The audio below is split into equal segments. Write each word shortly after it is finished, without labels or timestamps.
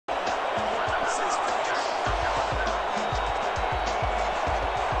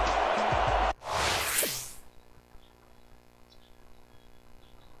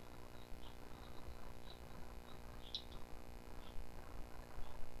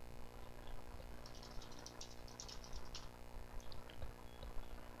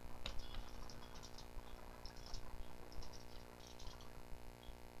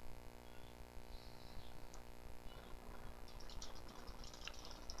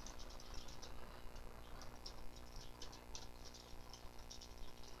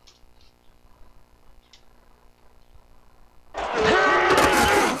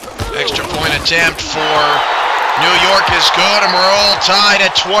attempt for New York is good, and we're all tied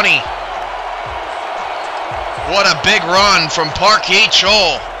at 20. What a big run from Park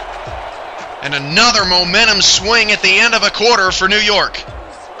Hee-chol. And another momentum swing at the end of a quarter for New York.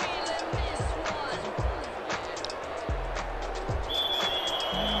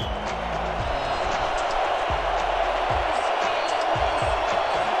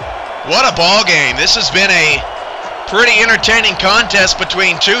 What a ball game. This has been a pretty entertaining contest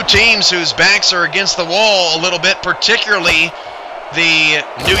between two teams whose backs are against the wall a little bit, particularly the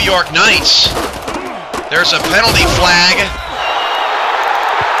New York Knights. There's a penalty flag.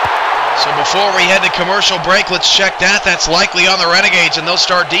 So before we head to commercial break, let's check that. That's likely on the Renegades, and they'll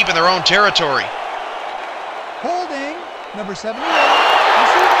start deep in their own territory. Holding, number 71.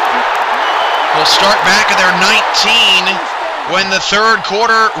 They'll start back at their 19 when the third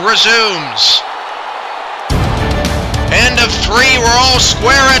quarter resumes. End of 3, we're all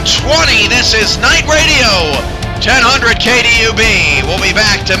square at 20. This is Night Radio, 1000 KDUB. We'll be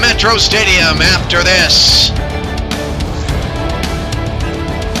back to Metro Stadium after this.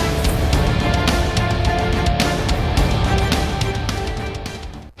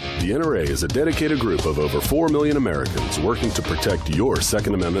 The NRA is a dedicated group of over 4 million Americans working to protect your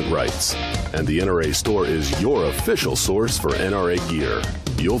Second Amendment rights. And the NRA store is your official source for NRA gear.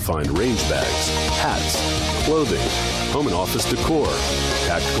 You'll find range bags, hats, clothing, home and office decor,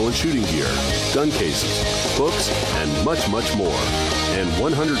 tactical and shooting gear, gun cases, books, and much, much more. And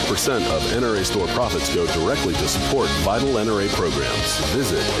 100% of NRA store profits go directly to support vital NRA programs.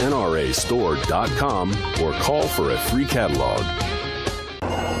 Visit nrastore.com or call for a free catalog.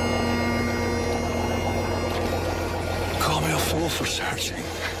 Call me a fool for searching.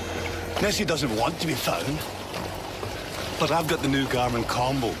 Nessie doesn't want to be found. But I've got the new Garmin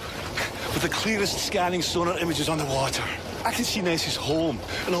combo with the clearest scanning sonar images on the water. I can see Nessie's home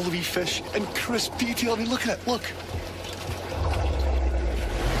and all the wee fish in crisp detail. I mean, look at it, look.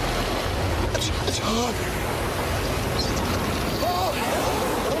 It's her.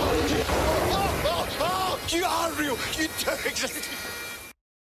 Oh, you are real. You do exist.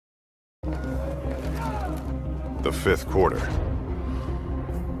 The fifth quarter.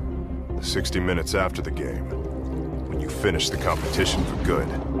 60 minutes after the game, when you finish the competition for good.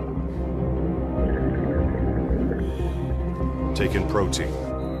 Take in protein,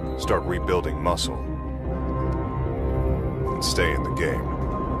 start rebuilding muscle, and stay in the game.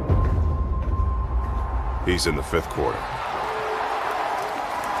 He's in the fifth quarter.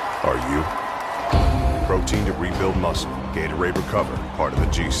 Are you? Protein to rebuild muscle. Gatorade Recover, part of the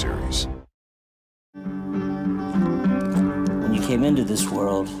G Series. When you came into this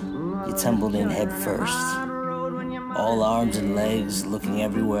world, you tumbled in head first. All arms and legs, looking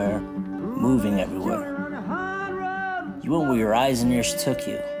everywhere, moving everywhere. You went where your eyes and ears took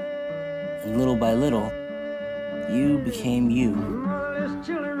you. And little by little, you became you.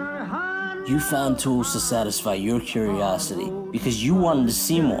 You found tools to satisfy your curiosity because you wanted to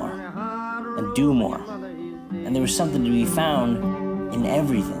see more and do more. And there was something to be found in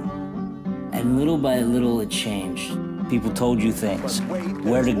everything. And little by little, it changed. People told you things,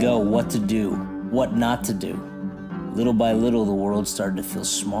 where to go, what to do, what not to do. Little by little, the world started to feel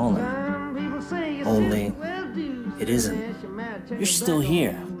smaller. Only, it isn't. You're still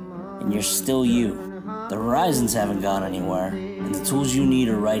here, and you're still you. The horizons haven't gone anywhere, and the tools you need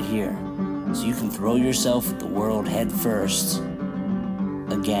are right here. So you can throw yourself at the world head first.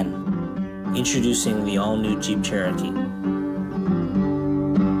 Again. Introducing the all-new Jeep Cherokee.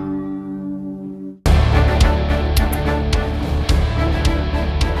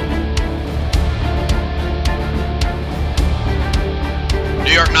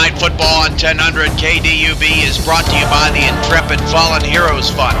 New York Night Football on 1000 KDUB is brought to you by the Intrepid Fallen Heroes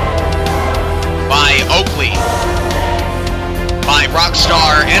Fund, by Oakley, by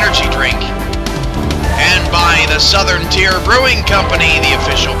Rockstar Energy Drink, and by the Southern Tier Brewing Company, the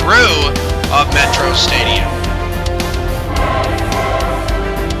official brew of Metro Stadium.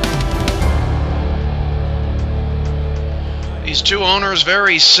 These two owners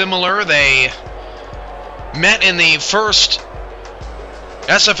very similar. They met in the first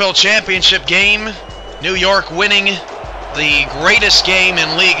SFL Championship game, New York winning the greatest game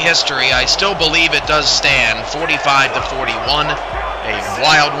in league history. I still believe it does stand, 45-41, a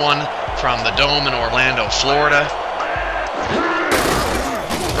wild one from the Dome in Orlando, Florida.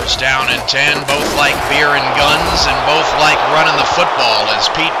 First down and 10, both like beer and guns, and both like running the football as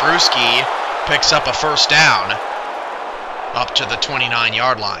Pete Bruschi picks up a first down up to the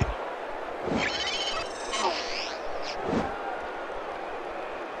 29-yard line.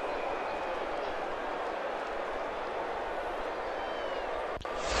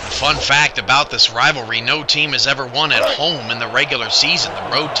 fun fact about this rivalry, no team has ever won at home in the regular season. The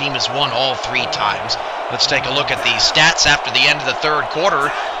road team has won all 3 times. Let's take a look at the stats after the end of the third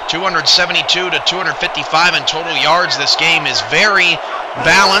quarter. 272 to 255 in total yards. This game is very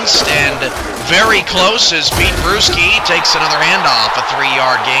balanced and very close as Pete Bruschi takes another handoff, a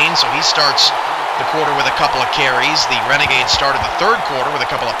 3-yard gain, so he starts the quarter with a couple of carries. The Renegades started the third quarter with a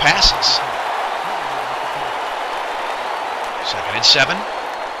couple of passes. 2nd and 7.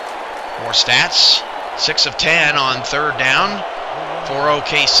 More stats. 6 of 10 on 3rd down for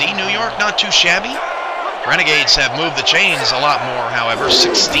OKC. New York not too shabby. Renegades have moved the chains a lot more, however,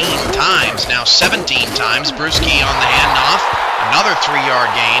 16 times, now 17 times. Bruschi on the handoff, another 3-yard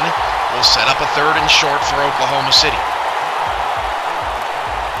gain will set up a 3rd and short for Oklahoma City.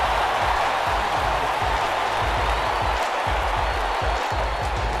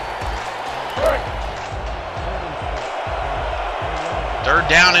 Third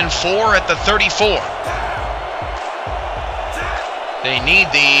down and 4 at the 34. They need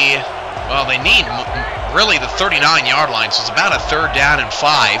really the 39-yard line, so it's about a 3rd down and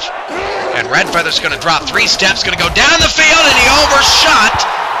 5. And Redfeather's going to drop 3 steps, going to go down the field, and he overshot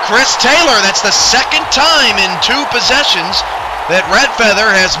Chris Taylor. That's the 2nd time in 2 possessions that Redfeather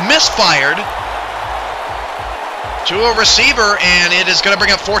has misfired to a receiver, and it is going to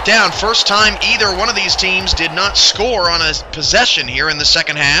bring up 4th down. First time either one of these teams did not score on a possession here in the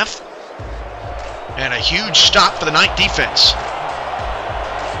second half. And a huge stop for the Knight defense.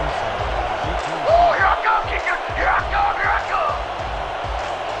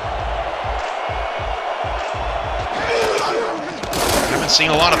 Seen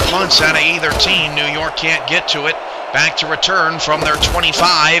a lot of punts out of either team. New York can't get to it. Back to return from their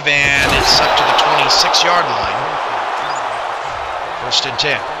 25, and it's up to the 26-yard line. 1st and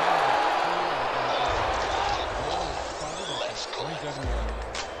 10.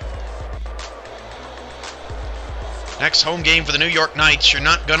 Next home game for the New York Knights. You're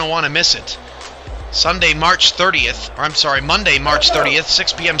not going to want to miss it. Monday, March 30th,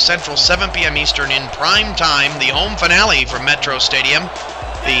 6 p.m. Central, 7 p.m. Eastern in prime time, the home finale from Metro Stadium.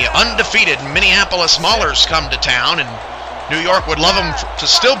 The undefeated Minneapolis Maulers come to town, and New York would love them to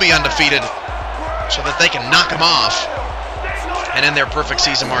still be undefeated so that they can knock them off and end their perfect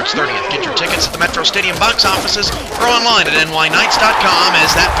season March 30th. Get your tickets at the Metro Stadium box offices or online at nyknights.com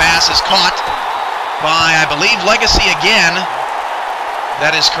as that pass is caught by, I believe, Legacy again.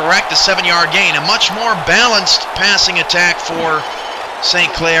 That is correct, a 7-yard gain. A much more balanced passing attack for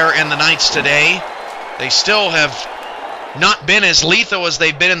St. Clair and the Knights today. They still have not been as lethal as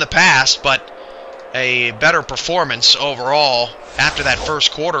they've been in the past, but a better performance overall after that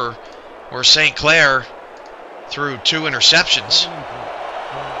first quarter where St. Clair threw 2 interceptions.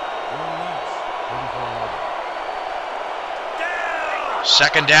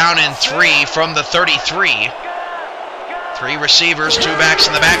 Second down and 3 from the 33. 3 receivers, 2 backs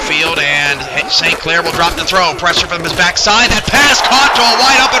in the backfield, and St. Clair will drop the throw. Pressure from his backside. That pass caught to a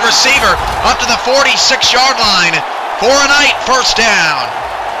wide open receiver up to the 46-yard line for a Knight first down.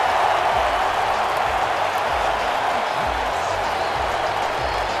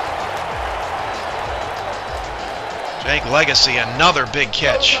 Jake Legacy, another big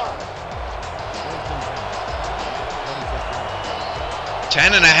catch.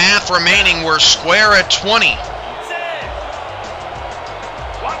 10.5 remaining. We're square at 20.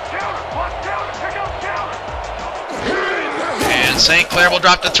 St. Clair will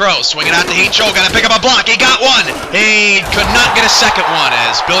drop the throw. Swing it out to Heat. Got to pick up a block. He got one. He could not get a second one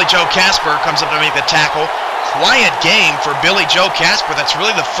as Billy Joe Casper comes up to make the tackle. Quiet game for Billy Joe Casper. That's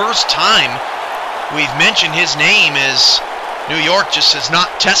really the first time we've mentioned his name, as New York just has not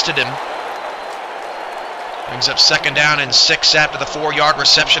tested him. Brings up 2nd down and 6 after the 4-yard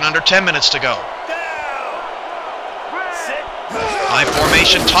reception, under 10 minutes to go. High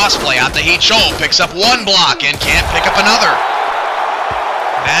formation toss play out the Heat. Picks up 1 block and can't pick up another.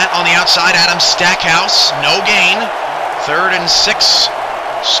 Matt on the outside, Adam Stackhouse, no gain. 3rd and 6,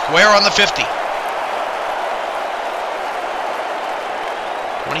 square on the 50.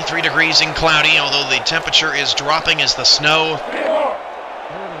 23 degrees and cloudy, although the temperature is dropping as the snow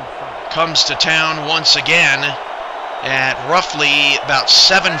comes to town once again at roughly about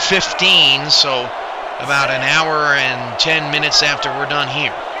 7:15, so about an hour and 10 minutes after we're done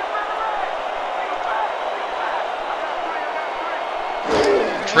here.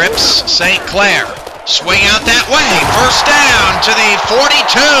 Trips St. Clair. Swing out that way. First down to the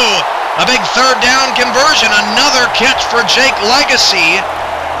 42. A big 3rd down conversion. Another catch for Jake Legacy,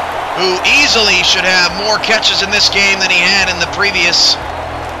 who easily should have more catches in this game than he had in the previous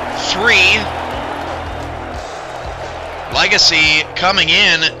 3. Legacy coming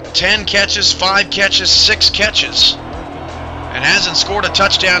in 10 catches, 5 catches, 6 catches. And hasn't scored a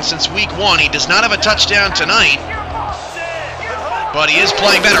touchdown since week 1. He does not have a touchdown tonight, but he is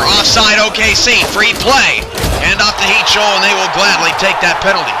playing better. Offside OKC, free play. Hand off to Heat Shoal, and they will gladly take that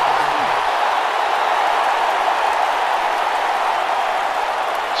penalty.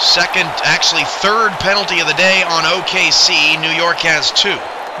 Second, actually third penalty of the day on OKC. New York has 2.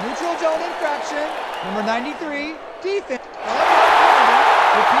 Neutral zone infraction. Number 93, defense.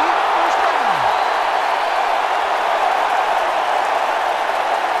 Repeat, first down.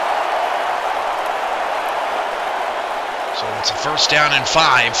 So it's a first down and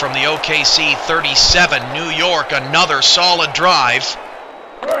 5 from the OKC 37. New York, another solid drive.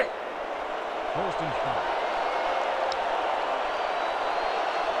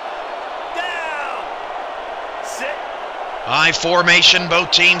 I formation,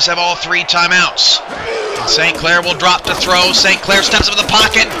 both teams have all 3 timeouts. And St. Clair will drop to throw. St. Clair steps up in the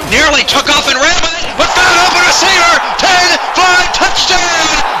pocket, nearly took off and ran with it, but found an open receiver. 10-5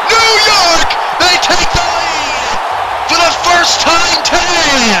 touchdown! New York! They take the lead for the first time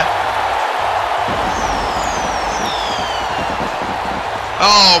today!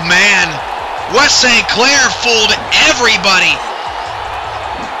 Oh man, West St. Clair fooled everybody.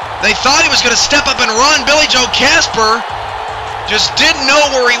 They thought he was going to step up and run. Billy Joe Casper just didn't know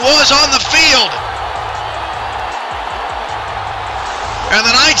where he was on the field. And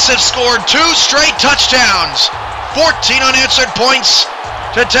the Knights have scored 2 straight touchdowns. 14 unanswered points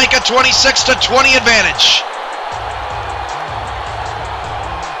to take a 26-20 advantage.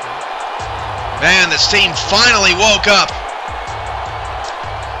 Man, this team finally woke up.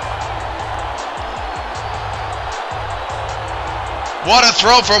 What a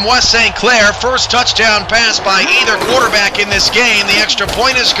throw from West St. Clair. First touchdown pass by either quarterback in this game. The extra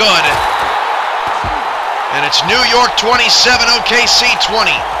point is good. And it's New York 27, OKC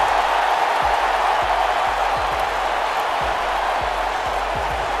 20.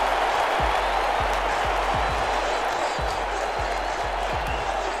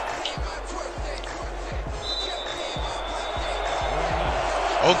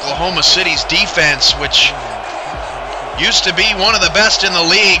 Oklahoma City's defense, which used to be one of the best in the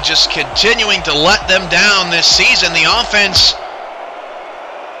league, just continuing to let them down this season. The offense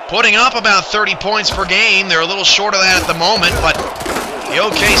putting up about 30 points per game. They're a little short of that at the moment, but the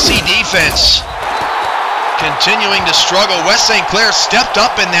OKC defense continuing to struggle. West St. Clair stepped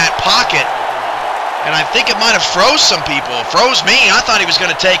up in that pocket, and I think it might have froze some people. Froze me. I thought he was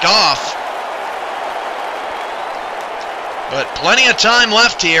going to take off. But plenty of time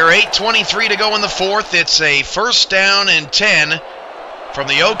left here. 8:23 to go in the fourth. It's a first down and 10 from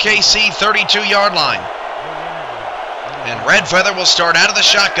the OKC 32-yard line. And Red Feather will start out of the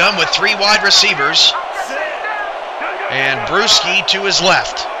shotgun with 3 wide receivers. And Brewski to his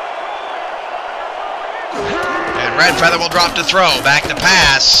left. And Red Feather will drop to throw. Back to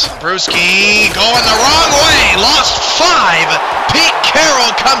pass. Brewski going the wrong way. Lost 5. Pete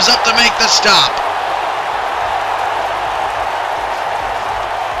Carroll comes up to make the stop.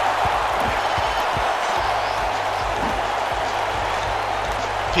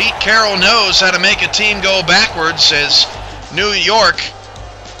 Pete Carroll knows how to make a team go backwards as New York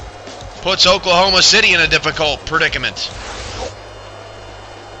puts Oklahoma City in a difficult predicament.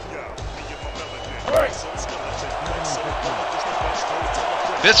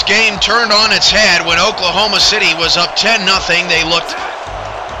 This game turned on its head when Oklahoma City was up 10-0. They looked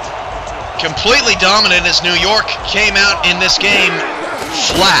completely dominant as New York came out in this game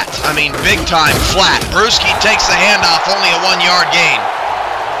flat. I mean, big time flat. Brewski takes the handoff, only a 1-yard gain.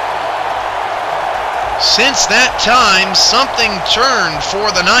 Since that time, something turned for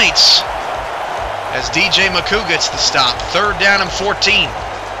the Knights as DJ McCoo gets the stop. Third down and 14.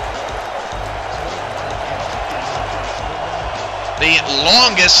 The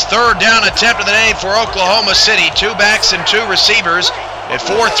longest third down attempt of the day for Oklahoma City. 2 backs and 2 receivers. At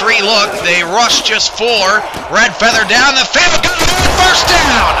 4-3 look, they rush just 4. Red Feather down the field. Got it on first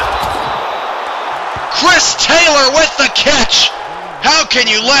down. Chris Taylor with the catch. How can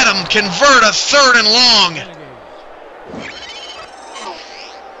you let him convert a 3rd and long?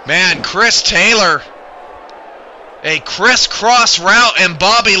 Man, Chris Taylor, a crisscross route, and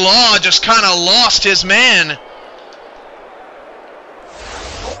Bobby Law just kind of lost his man.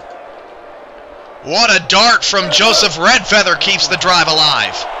 What a dart from Joseph Redfeather keeps the drive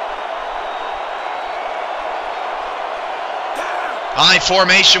alive. I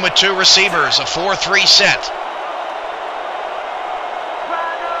formation with 2 receivers, a 4-3 set.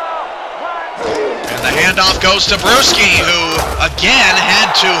 And the handoff goes to Brewski, who again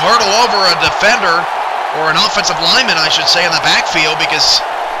had to hurdle over a defender, or an offensive lineman, I should say, in the backfield, because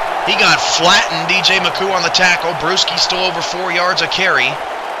He got flattened. DJ McCoo on the tackle. Brewski still over 4 yards a carry.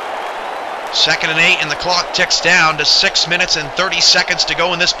 2nd and 8, and the clock ticks down to 6 minutes and 30 seconds to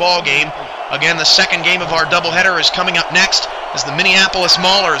go in this ball game. Again, the second game of our doubleheader is coming up next as the Minneapolis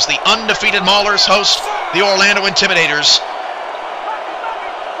Maulers, the undefeated Maulers, host the Orlando Intimidators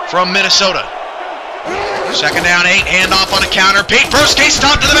from Minnesota. 2nd down, 8, handoff on a counter. Pete Brewski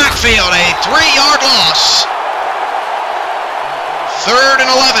stopped to the backfield, a 3-yard loss. 3rd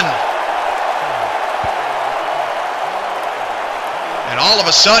and 11. And all of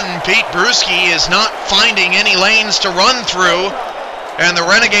a sudden, Pete Brewski is not finding any lanes to run through, and the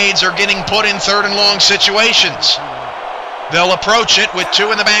Renegades are getting put in 3rd and long situations. They'll approach it with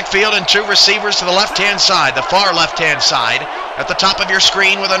 2 in the backfield and 2 receivers to the left-hand side, the far left-hand side, at the top of your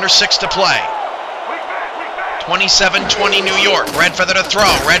screen with under 6 to play. 27-20 New York. Red Feather to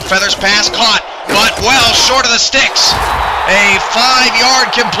throw. Red Feather's pass caught, but well short of the sticks. A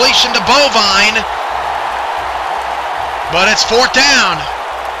 5-yard completion to Bovine. But it's 4th down.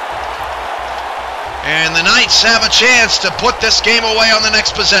 And the Knights have a chance to put this game away on the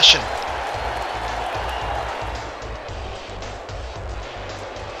next possession.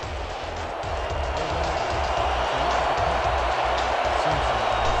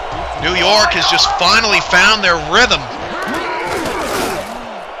 New York has just finally found their rhythm.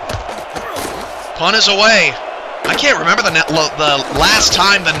 Punt is away. I can't remember the last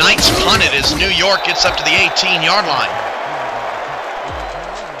time the Knights punted as New York gets up to the 18-yard line.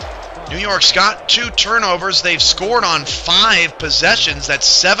 New York's got 2 turnovers. They've scored on 5 possessions. That's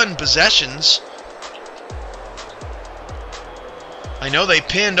 7 possessions. I know they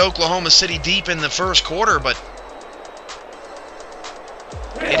pinned Oklahoma City deep in the first quarter, but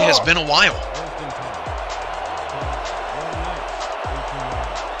it has been a while.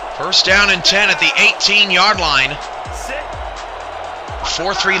 1st down and 10 at the 18-yard line.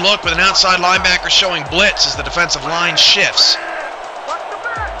 4-3 look with an outside linebacker showing blitz as the defensive line shifts.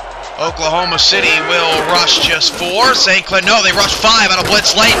 Oklahoma City will rush just 4. St. Clair, no, they rush 5 on a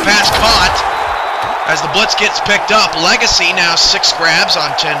blitz late. Pass caught as the blitz gets picked up. Legacy now 6 grabs on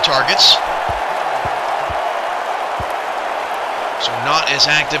 10 targets. So not as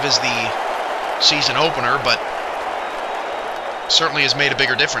active as the season opener, but certainly has made a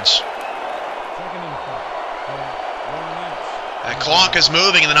bigger difference. That clock is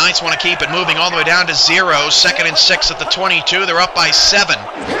moving, and the Knights want to keep it moving all the way down to 0. 2nd and 6 at the 22. They're up by 7.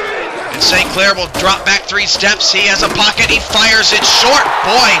 And St. Clair will drop back 3 steps. He has a pocket. He fires it short.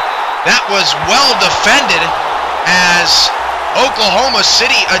 Boy, that was well defended as Oklahoma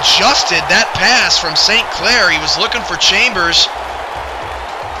City adjusted that pass from St. Clair. He was looking for Chambers.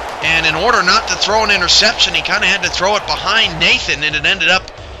 And in order not to throw an interception, he kind of had to throw it behind Nathan, and it ended up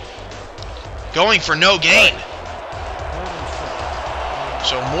going for no gain.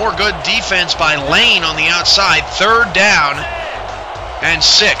 So more good defense by Lane on the outside. 3rd down and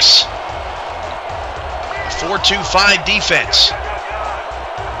 6. 4-2-5 defense.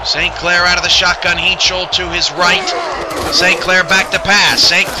 St. Clair out of the shotgun. Heachel to his right. St. Clair back to pass.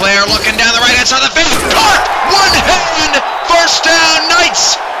 St. Clair looking down the right-hand side of the field. Caught! 1 hand! 1st down,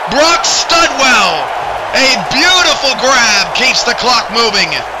 Knights! Brock Studwell. A beautiful grab keeps the clock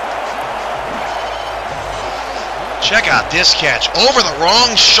moving. Check out this catch. Over the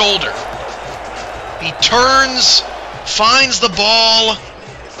wrong shoulder. He turns, finds the ball,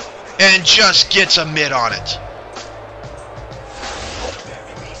 and just gets a mid on it.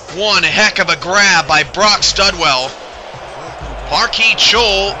 One heck of a grab by Brock Studwell. Parkey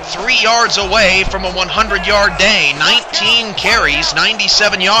Chol 3 yards away from a 100-yard day. 19 carries,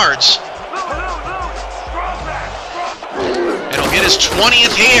 97 yards. It'll get his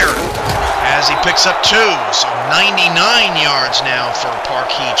 20th here as he picks up 2. So 99 yards now for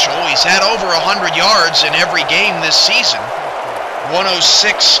Parkey Chol. He's had over 100 yards in every game this season.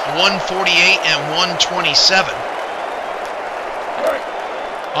 106, 148, and 127.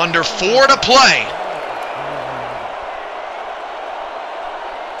 Under 4 to play.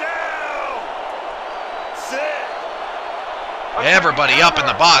 Everybody up in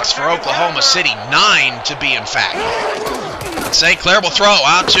the box for Oklahoma City. 9 to be, in fact. St. Clair will throw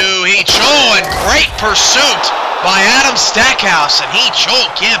out to Heachol, and great pursuit by Adam Stackhouse. And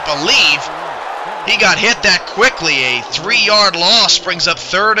Heachol can't believe he got hit that quickly. A 3-yard loss brings up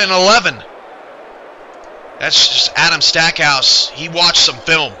 3rd and 11. That's just Adam Stackhouse. He watched some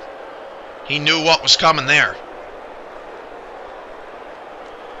film. He knew what was coming there.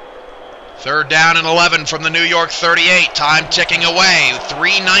 3rd down and 11 from the New York 38. Time ticking away.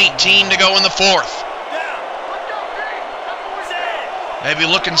 3:19 to go in the 4th. Maybe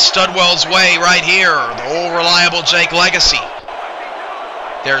looking Studwell's way right here. The old reliable Jake Legacy.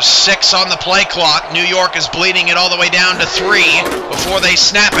 There's 6 on the play clock. New York is bleeding it all the way down to 3 before they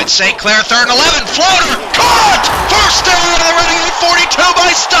snap it. St. Clair, 3rd and 11. Floater! Caught! First down to the Renegade 42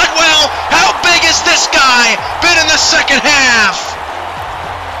 by Studwell. How big is this guy? Been in the second half.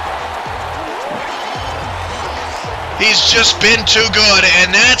 He's just been too good,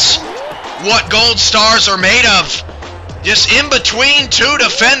 and that's what Gold Stars are made of. Just in between 2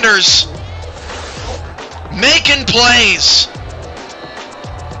 defenders, making plays.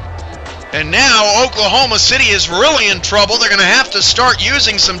 And now Oklahoma City is really in trouble. They're going to have to start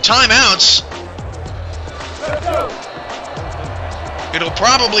using some timeouts. It'll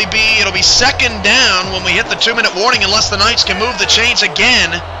be 2nd down when we hit the 2-minute warning unless the Knights can move the chains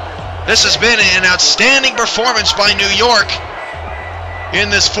again. This has been an outstanding performance by New York in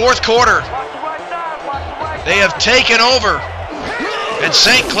this 4th quarter. They have taken over. And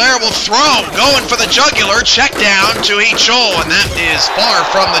St. Clair will throw, going for the jugular, check down to He-Chol, and that is far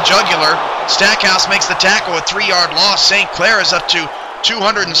from the jugular. Stackhouse makes the tackle, a 3-yard loss. St. Clair is up to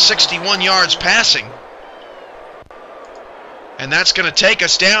 261 yards passing. And that's going to take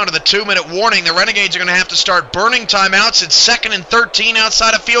us down to the 2-minute warning. The Renegades are going to have to start burning timeouts. It's 2nd and 13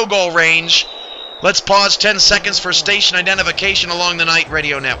 outside of field goal range. Let's pause 10 seconds for station identification along the Night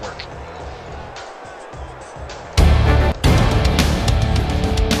Radio Network.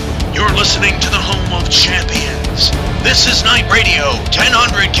 You're listening to the home of champions. This is Night Radio,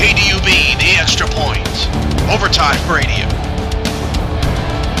 1000 KDUB, the extra point. Overtime radio.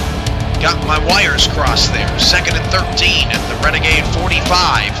 Got my wires crossed there. 2nd and 13 at the Renegade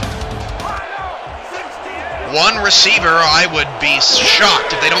 45. One receiver, I would be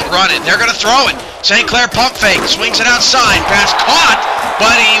shocked if they don't run it. They're going to throw it. St. Clair pump fake, swings it outside. Pass caught,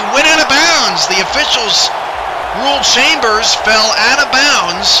 but he went out of bounds. The officials ruled Chambers fell out of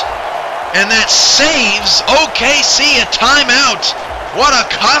bounds. And that saves OKC a timeout. What a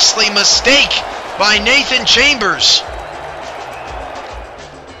costly mistake by Nathan Chambers.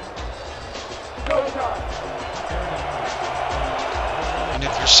 And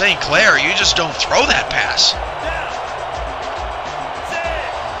if you're St. Clair, you just don't throw that pass.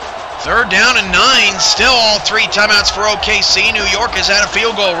 3rd down and 9. Still all 3 timeouts for OKC. New York is out of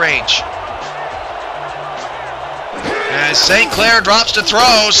field goal range. As St. Clair drops to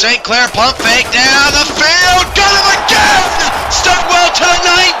throw, St. Clair pump fake down the field, got him again! Studwell to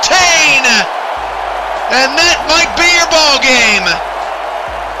 19! And that might be your ball game.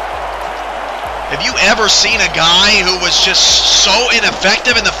 Have you ever seen a guy who was just so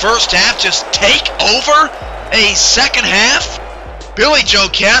ineffective in the first half just take over a second half? Billy Joe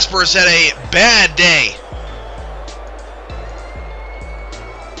Casper's had a bad day.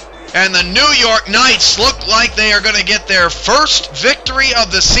 And the New York Knights look like they are going to get their first victory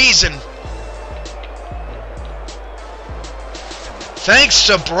of the season. Thanks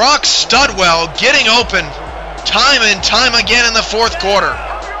to Brock Studwell getting open time and time again in the 4th quarter.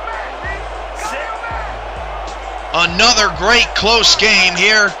 Another great close game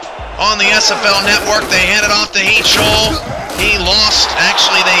here on the SFL Network. They hand it off to He-Chol. He lost.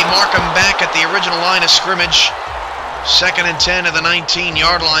 Actually, they mark him back at the original line of scrimmage. 2nd and 10 at the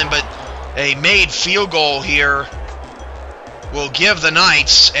 19-yard line, but a made field goal here will give the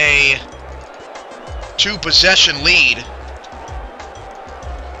Knights a 2-possession lead.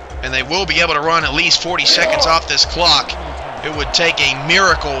 And they will be able to run at least 40 seconds off this clock. It would take a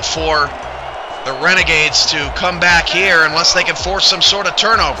miracle for the Renegades to come back here unless they can force some sort of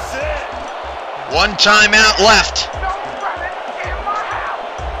turnover. 1 timeout left.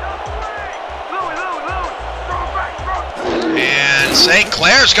 And St.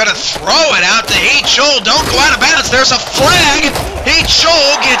 Clair's going to throw it out to He-Chol. Don't go out of bounds. There's a flag.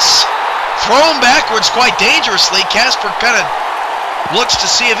 He-Chol gets thrown backwards quite dangerously. Casper kind of looks to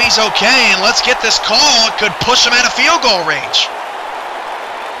see if he's okay. And let's get this call. It could push him out of field goal range.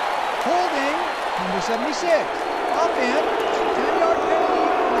 Holding, number 76. Offhand, 10-yard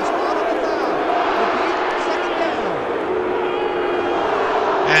penalty on the spot on the foul. Repeat, 2nd down.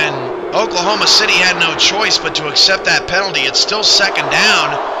 And Oklahoma City had no choice but to accept that penalty. It's still 2nd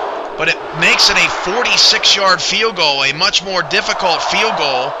down, but it makes it a 46-yard field goal, a much more difficult field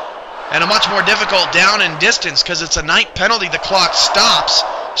goal, and a much more difficult down and distance because it's a night penalty. The clock stops,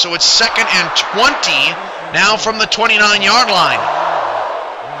 so it's 2nd and 20 now from the 29-yard line.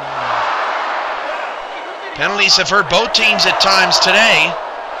 Penalties have hurt both teams at times today.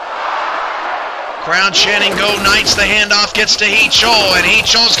 Crowd chanting, "Go Knights." The handoff gets to He-Chol, and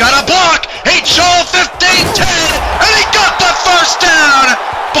He-Chol's got a block. He-Chol 15-10, and he got the first down.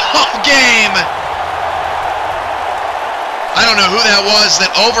 Ball game. I don't know who that was that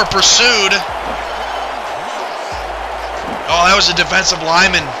over-pursued Oh, that was a defensive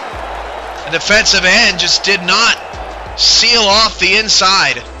lineman. The defensive end just did not seal off the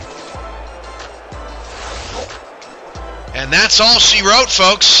inside. And that's all she wrote,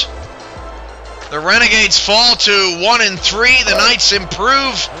 folks. The Renegades fall to 1-3. The Knights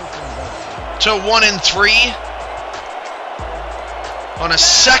improve to 1-3 on a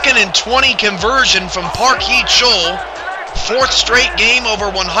 2nd and 20 conversion from Park Hee-chul. 4th straight game over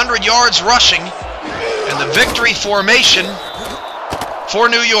 100 yards rushing. And the victory formation for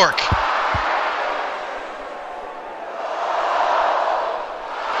New York.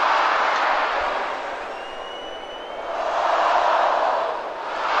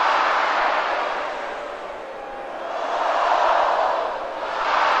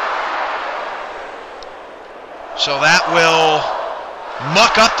 So that will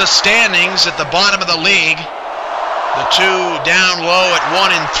muck up the standings at the bottom of the league. The two down low at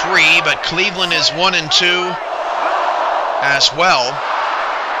 1-3, but Cleveland is 1-2 as well,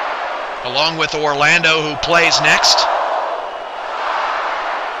 along with Orlando, who plays next.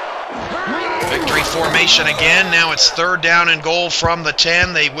 Victory formation again. Now it's 3rd down and goal from the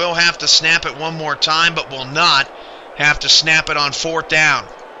 10. They will have to snap it one more time, but will not have to snap it on 4th down.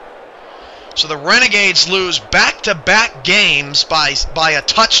 So the Renegades lose back-to-back games by a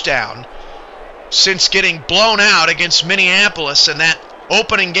touchdown since getting blown out against Minneapolis, and that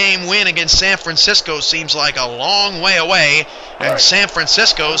opening game win against San Francisco seems like a long way away, and San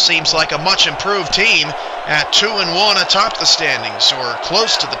Francisco seems like a much improved team at 2-1 atop the standings, or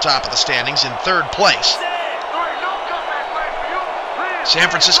close to the top of the standings in 3rd place. San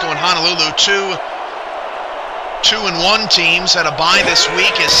Francisco and Honolulu, 2-1 teams had a bye this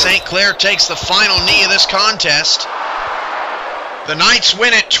week as St. Clair takes the final knee of this contest. The Knights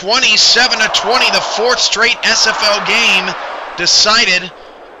win it 27-20, the 4th straight SFL game decided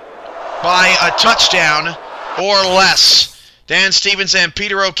by a touchdown or less. Dan Stevens and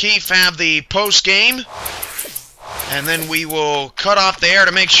Peter O'Keefe have the post game, and then we will cut off the air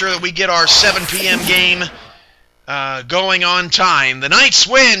to make sure that we get our 7 p.m. game going on time. The Knights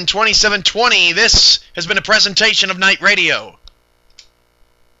win 27-20. This has been a presentation of Night Radio.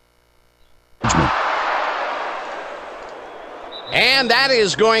 And that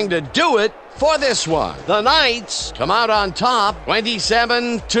is going to do it for this one. The Knights come out on top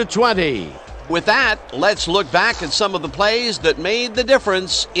 27-20. With that, let's look back at some of the plays that made the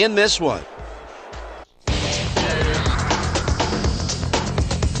difference in this one.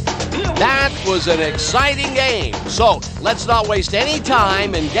 That was an exciting game. So let's not waste any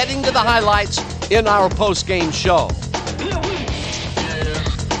time in getting to the highlights in our post-game show.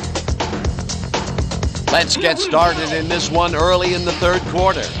 Let's get started in this one early in the 3rd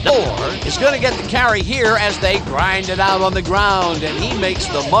quarter. Moore is going to get the carry here as they grind it out on the ground, and he makes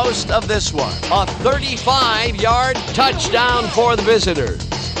the most of this one. A 35-yard touchdown for the visitors.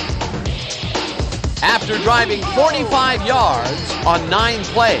 After driving 45 yards on 9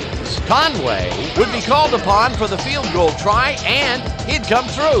 plays, Conway would be called upon for the field goal try, and he'd come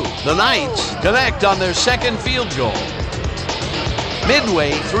through. The Knights connect on their 2nd field goal.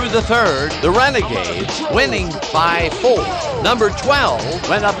 Midway through the 3rd, the Renegades winning by 4. Number 12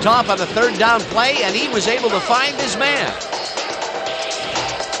 went up top on a 3rd down play, and he was able to find his man.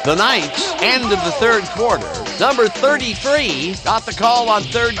 The Knights, end of the 3rd quarter, number 33 got the call on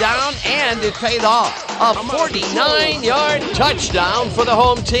 3rd down, and it paid off. A 49-yard touchdown for the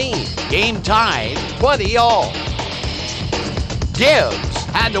home team. Game tied 20-all. Gibbs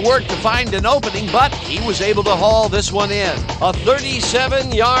had to work to find an opening, but he was able to haul this one in. A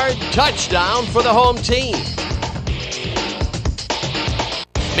 37-yard touchdown for the home team.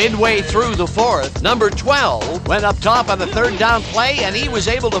 Midway through the 4th, number 12 went up top on the 3rd down play, and he was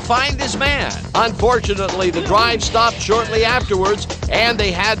able to find his man. Unfortunately, the drive stopped shortly afterwards, and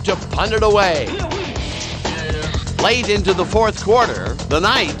they had to punt it away. Late into the 4th quarter, the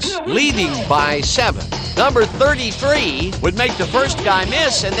Knights leading by 7. Number 33 would make the first guy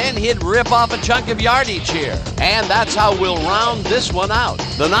miss, and then he'd rip off a chunk of yardage here. And that's how we'll round this one out.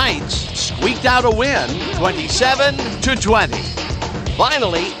 The Knights squeaked out a win, 27-20.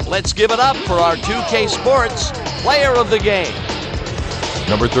 Finally, let's give it up for our 2K Sports Player of the Game.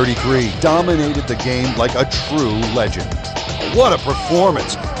 Number 33 dominated the game like a true legend. What a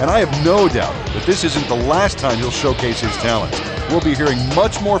performance! And I have no doubt that this isn't the last time he'll showcase his talents. We'll be hearing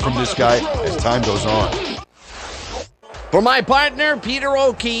much more from this guy as time goes on. For my partner, Peter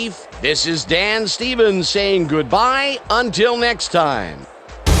O'Keefe, this is Dan Stevens saying goodbye until next time.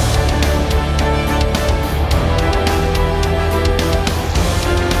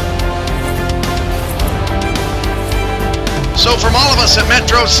 So from all of us at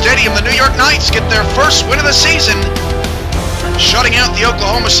Metro Stadium, the New York Knights get their first win of the season shutting out the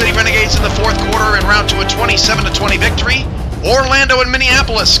Oklahoma City Renegades in the fourth quarter en route to a 27-20 victory. Orlando and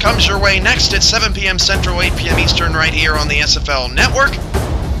Minneapolis comes your way next at 7 p.m. Central, 8 p.m. Eastern, right here on the SFL Network.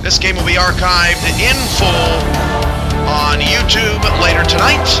 This game will be archived in full on YouTube later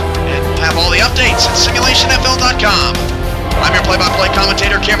tonight, and we'll have all the updates at simulationfl.com. I'm your play-by-play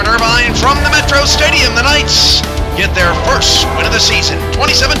commentator, Cameron Irvine, from the Metro Stadium. The Knights get their first win of the season,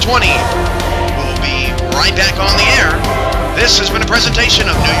 27-20. We'll be right back on the air. This has been a presentation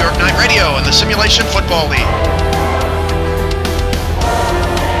of New York Night Radio and the Simulation Football League.